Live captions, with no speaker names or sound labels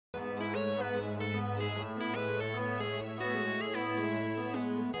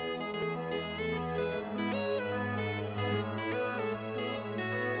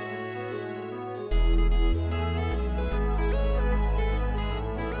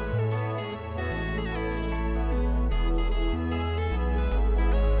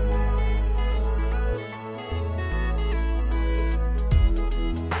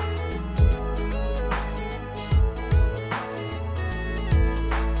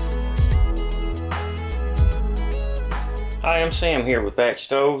Hi, I'm Sam here with Batch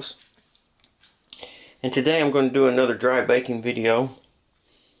Stoves, and today I'm going to do another dry baking video.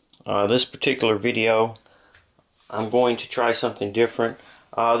 This particular video I'm going to try something different.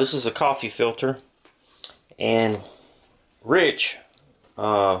 This is a coffee filter, and Rich,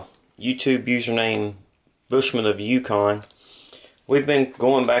 YouTube username Bushman of Yukon, we've been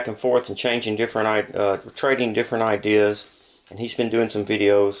going back and forth and changing different, trading different ideas, and he's been doing some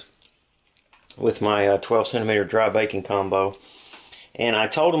videos with my 12 centimeter dry baking combo, and I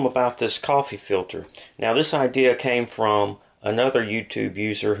told him about this coffee filter. Now, this idea came from another YouTube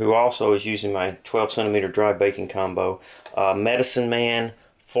user who also is using my 12 centimeter dry baking combo, Medicine Man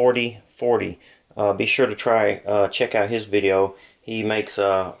 4040. Be sure to check out his video. He makes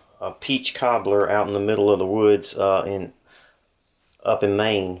a peach cobbler out in the middle of the woods up in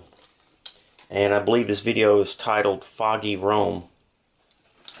Maine, and I believe his video is titled Foggy Rome.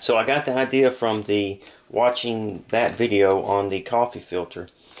 So I got the idea from watching that video on the coffee filter,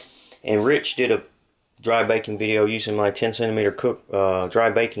 and Rich did a dry baking video using my 10 centimeter dry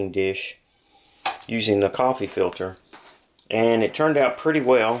baking dish using the coffee filter, and it turned out pretty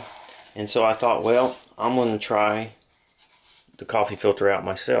well. And so I thought, well, I'm going to try the coffee filter out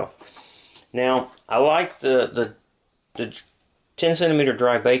myself. Now, I like the 10 centimeter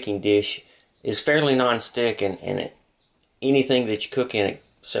dry baking dish is fairly non-stick, and anything that you cook in it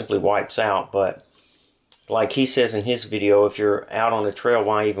simply wipes out. But like he says in his video, if you're out on the trail,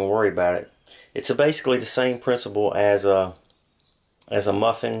 why even worry about it? It's basically the same principle as a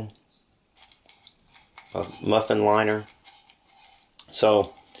muffin liner.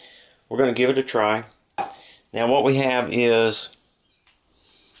 So we're going to give it a try. Now, what we have is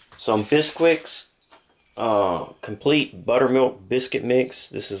some Bisquick's complete buttermilk biscuit mix.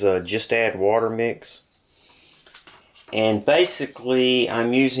 This is a just add water mix. And basically,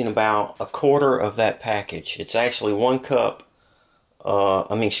 I'm using about a quarter of that package. It's actually 1 cup,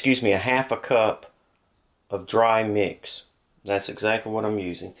 a half a cup of dry mix. That's exactly what I'm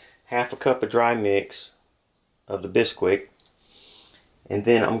using. Half a cup of dry mix of the Bisquick. And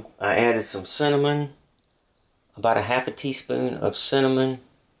then I added some cinnamon, about a half a teaspoon of cinnamon,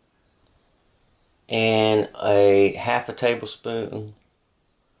 and a half a tablespoon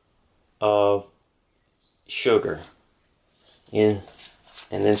of sugar in,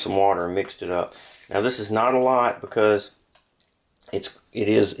 and then some water, and mixed it up. Now, this is not a lot because it's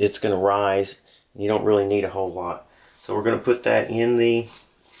going to rise, and you don't really need a whole lot. So we're going to put that in the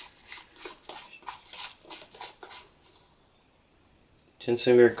 10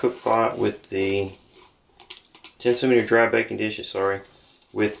 centimeter cook pot with the 10 centimeter dry baking dishes, sorry,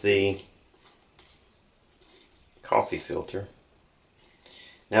 with the coffee filter.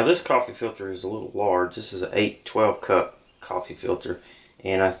 Now, this coffee filter is a little large. This is an 12 cup coffee filter,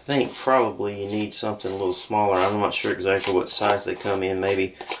 and I think probably you need something a little smaller. I'm not sure exactly what size they come in.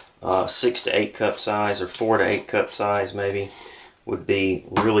 Maybe 6 to 8 cup size, or 4 to 8 cup size maybe would be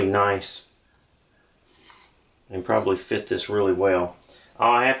really nice and probably fit this really well.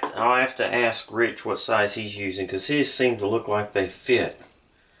 I'll have to ask Rich what size he's using, because his seem to look like they fit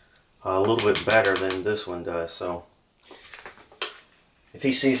a little bit better than this one does. So if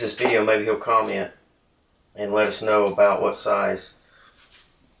he sees this video, maybe he'll comment and let us know about what size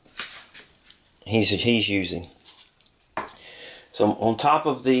he's using. So on top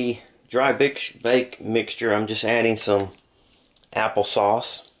of the dry bake mixture, I'm just adding some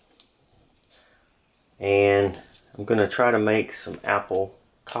applesauce, and I'm going to try to make some apple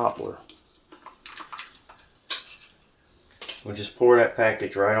cobbler. We'll just pour that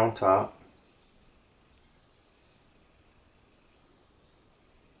package right on top.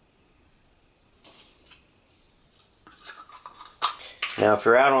 Now, if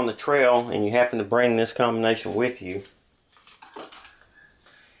you're out on the trail and you happen to bring this combination with you,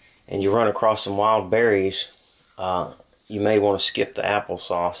 and you run across some wild berries, you may want to skip the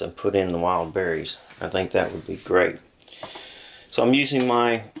applesauce and put in the wild berries. I think that would be great. So I'm using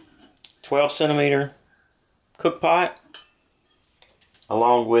my 12 centimeter cook pot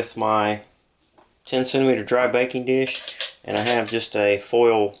along with my 10 centimeter dry baking dish, and I have just a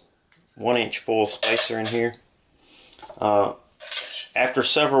 1-inch foil spacer in here. After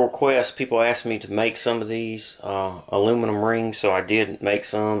several requests, people asked me to make some of these aluminum rings, so I did make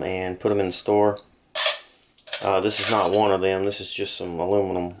some and put them in the store. This is not one of them. This is just some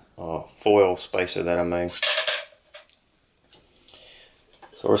aluminum foil spacer that I made.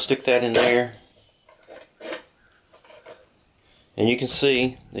 So we'll stick that in there. And you can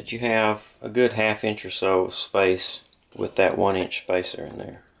see that you have a good 1/2 inch or so of space with that 1-inch spacer in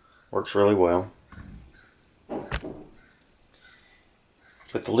there. Works really well.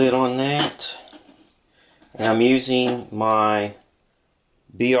 Put the lid on that, And I'm using my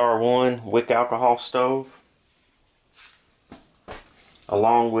BR1 wick alcohol stove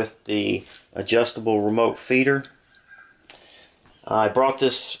along with the adjustable remote feeder. I brought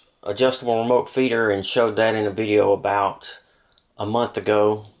this adjustable remote feeder and showed that in a video about a month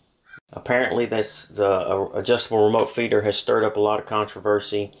ago. Apparently the adjustable remote feeder has stirred up a lot of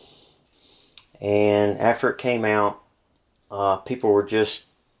controversy, and after it came out, people were just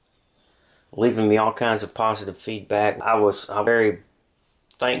leaving me all kinds of positive feedback. I'm very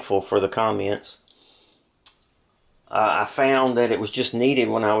thankful for the comments. I found that it was just needed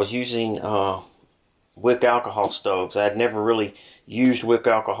when I was using wick alcohol stoves. I had never really used wick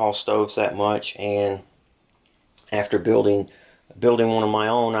alcohol stoves that much, and after building one of my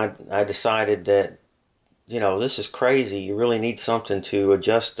own, I decided that, you know, this is crazy. You really need something to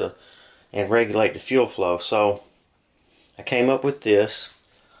adjust and regulate the fuel flow. So I came up with this.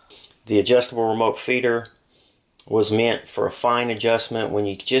 The adjustable remote feeder was meant for a fine adjustment when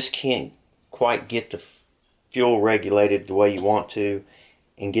you just can't quite get the fuel regulated the way you want to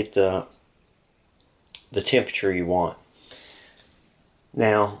and get the temperature you want.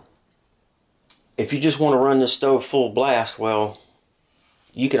 Now, if you just want to run this stove full blast, well,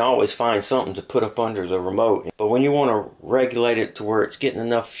 you can always find something to put up under the remote. But when you want to regulate it to where it's getting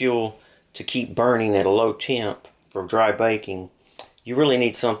enough fuel to keep burning at a low temp for dry baking, you really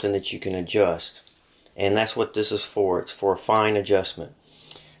need something that you can adjust. And that's what this is for. It's for a fine adjustment.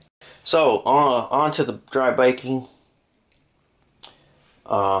 So, on to the dry baking.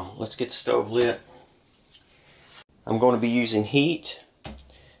 Let's get the stove lit. I'm going to be using heat.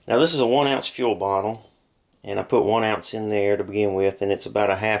 Now, this is a 1 ounce fuel bottle, and I put 1 ounce in there to begin with, and it's about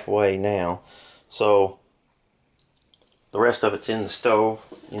a halfway now. So the rest of it's in the stove,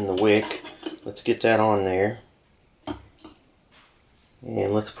 in the wick. Let's get that on there,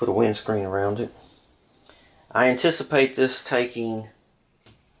 and let's put a windscreen around it. I anticipate this taking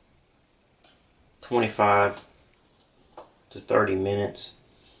 25 to 30 minutes.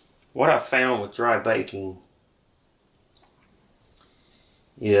 What I found with dry baking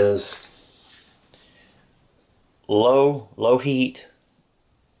is low heat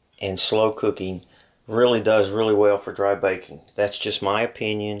and slow cooking really does really well for dry baking. That's just my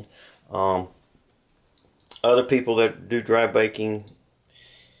opinion. Other people that do dry baking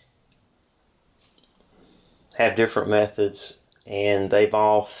have different methods, and they've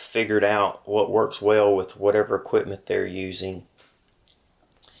all figured out what works well with whatever equipment they're using.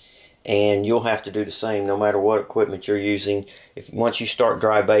 And you'll have to do the same no matter what equipment you're using. Once you start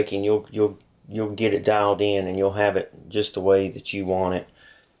dry baking, you'll get it dialed in, and you'll have it just the way that you want it,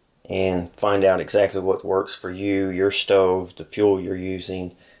 and find out exactly what works for you, your stove, the fuel you're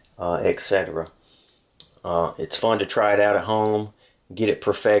using, etc. It's fun to try it out at home, get it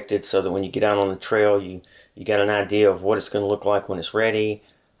perfected, so that when you get out on the trail, you got an idea of what it's going to look like when it's ready,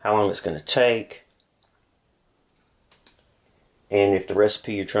 how long it's going to take, and if the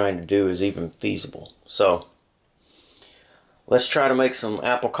recipe you're trying to do is even feasible. So let's try to make some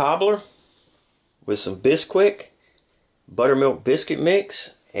apple cobbler with some Bisquick, buttermilk biscuit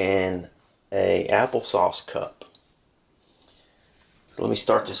mix, and a applesauce cup. So let me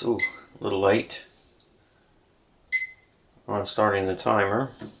start this. Ooh, a little late on starting the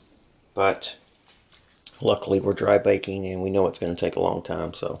timer, but luckily we're dry baking and we know it's going to take a long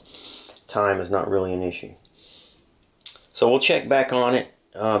time, so time is not really an issue. So we'll check back on it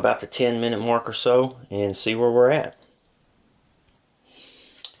about the 10-minute mark or so and see where we're at.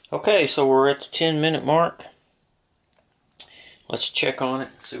 Okay, so we're at the 10-minute mark. Let's check on it,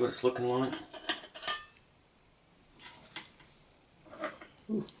 see what it's looking like.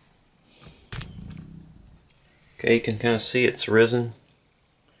 Okay, you can kind of see it's risen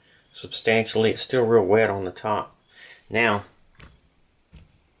substantially. It's still real wet on the top. Now,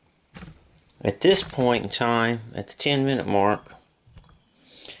 at this point in time, at the 10-minute mark,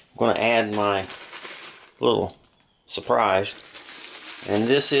 I'm going to add my little surprise. And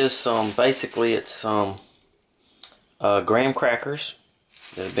this is basically it's some graham crackers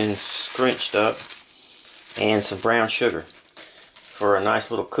that have been scrunched up, and some brown sugar for a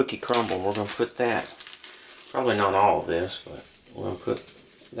nice little cookie crumble. We're going to put that, probably not all of this, but we're going to put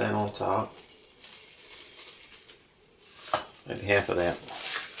that on top. Maybe half of that.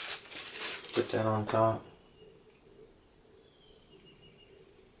 Put that on top.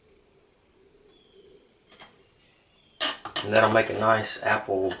 And that'll make a nice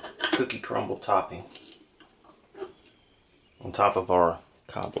apple cookie crumble topping on top of our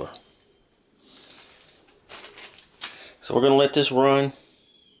cobbler. So we're going to let this run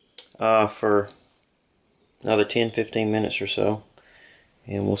for another 10-15 minutes or so,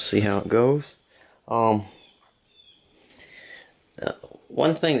 and we'll see how it goes.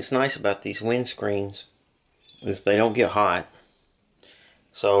 One thing that's nice about these windscreens is they don't get hot.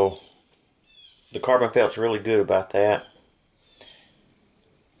 So the carbon felt's really good about that.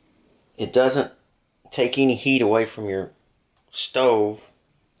 It doesn't take any heat away from your stove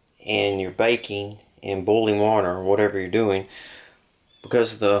and your baking and boiling water or whatever you're doing,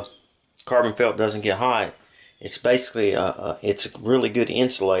 because the carbon felt doesn't get hot. It's basically it's a really good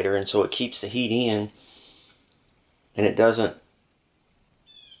insulator, and so it keeps the heat in, and it doesn't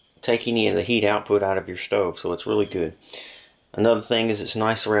take any of the heat output out of your stove, so it's really good. Another thing is it's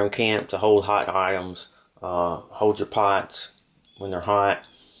nice around camp to hold hot items, hold your pots when they're hot.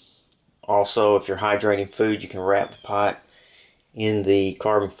 Also, if you're hydrating food, you can wrap the pot in the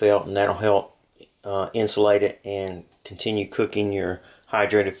carbon felt, and that'll help insulate it and continue cooking your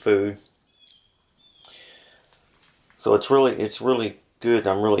hydrated food. So it's really good.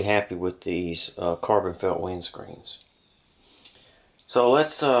 I'm really happy with these carbon felt windscreens. So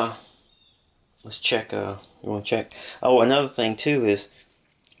let's check. You want to check? Oh, another thing too is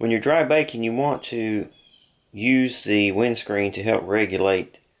when you're dry baking, you want to use the windscreen to help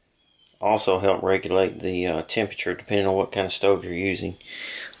regulate. Also help regulate the temperature depending on what kind of stove you're using.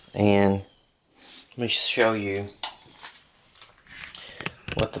 And let me show you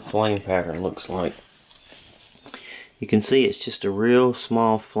what the flame pattern looks like. You can see it's just a real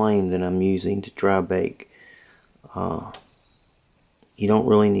small flame that I'm using to dry bake. You don't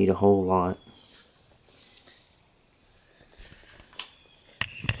really need a whole lot.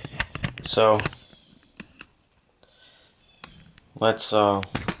 So let's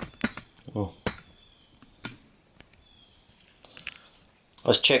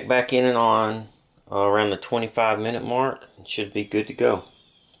let's check back in and on around the 25-minute mark. It should be good to go.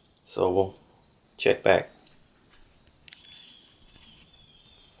 So we'll check back.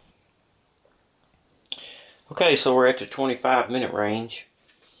 Okay, so we're at the 25-minute range.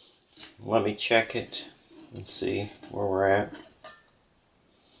 Let me check it and see where we're at.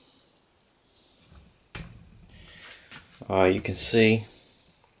 You can see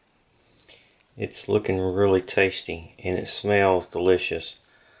it's looking really tasty and it smells delicious.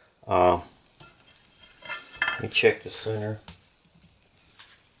 Let me check the center.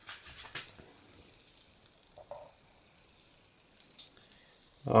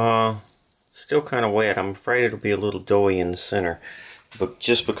 Still kind of wet. I'm afraid it'll be a little doughy in the center, but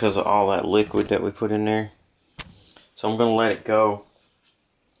just because of all that liquid that we put in there. So I'm going to let it go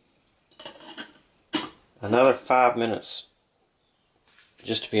another 5 minutes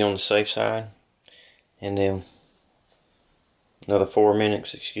just to be on the safe side, and then another 4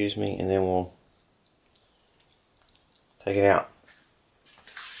 minutes, excuse me, and then we'll take it out.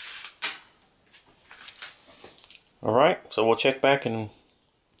 Alright, so we'll check back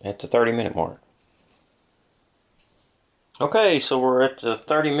at the 30-minute mark. Okay, so we're at the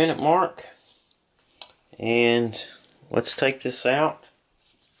 30-minute mark, and let's take this out.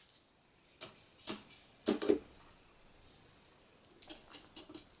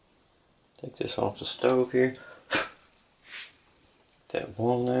 Take this off the stove here. Get that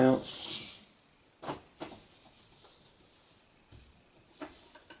one out.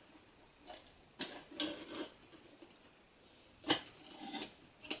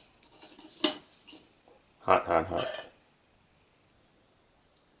 Hot, hot, hot.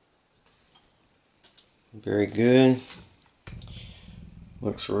 Very good.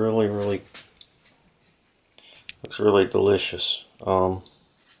 Looks really delicious.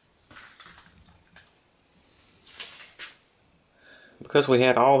 Because we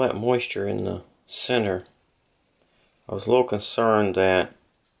had all that moisture in the center, I was a little concerned that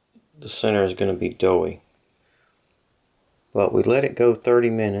the center is going to be doughy. But we let it go 30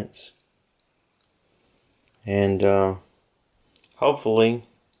 minutes. And hopefully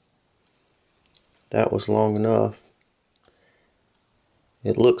that was long enough.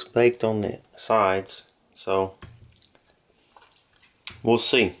 It looks baked on the sides, so we'll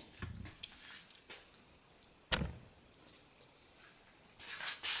see.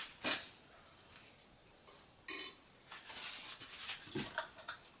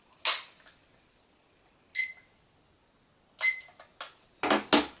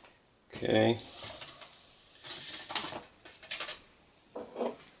 Okay.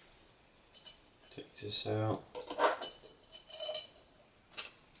 Take this out.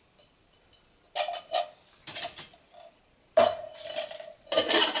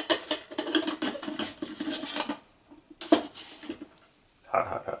 Hot,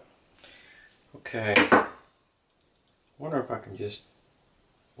 hot, hot. Okay. Wonder if I can just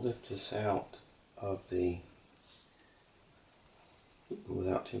lift this out of the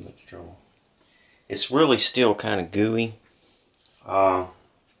without too much trouble. It's really still kind of gooey.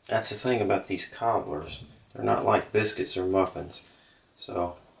 That's the thing about these cobblers. They're not like biscuits or muffins.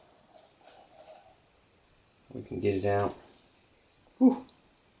 So we can get it out. Whew.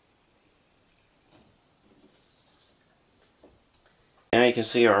 Now you can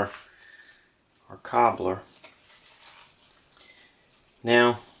see our cobbler.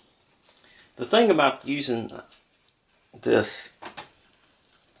 Now, the thing about using this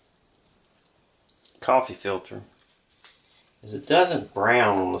coffee filter is it doesn't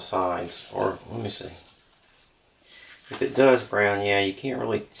brown on the sides. Or, let me see. If it does brown, yeah, you can't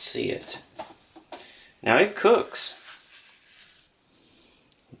really see it. Now, it cooks.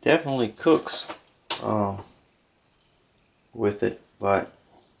 It definitely cooks with it, but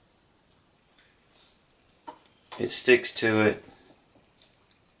it sticks to it.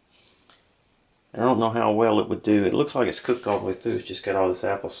 I don't know how well it would do. It looks like it's cooked all the way through. It's just got all this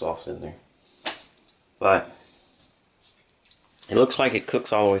applesauce in there. But it looks like it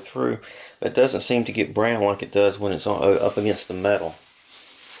cooks all the way through, but it doesn't seem to get brown like it does when it's up against the metal.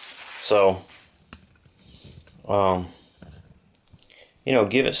 So, you know,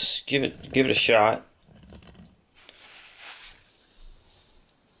 give it a shot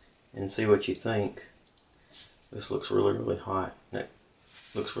and see what you think. This looks really hot. That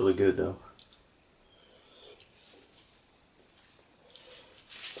looks really good though.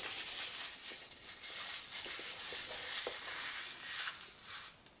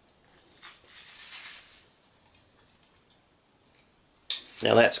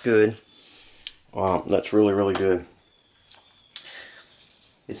 Now that's good. That's really good.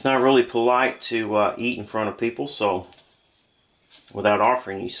 It's not really polite to eat in front of people, so without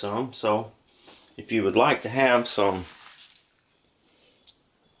offering you some. So if you would like to have some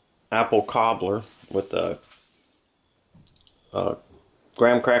apple cobbler with a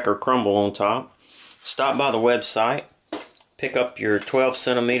graham cracker crumble on top, stop by the website, pick up your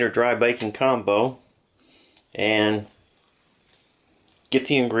 12-centimeter dry baking combo, and get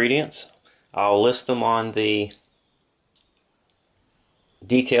the ingredients. I'll list them on the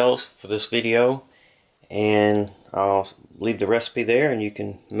details for this video, and I'll leave the recipe there, and you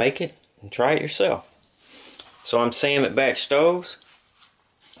can make it and try it yourself. So I'm Sam at Batch Stoves.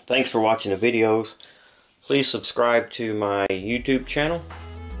 Thanks for watching the videos. Please subscribe to my YouTube channel.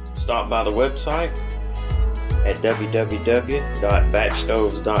 Stop by the website at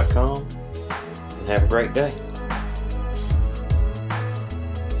www.BatchStovez.com and have a great day.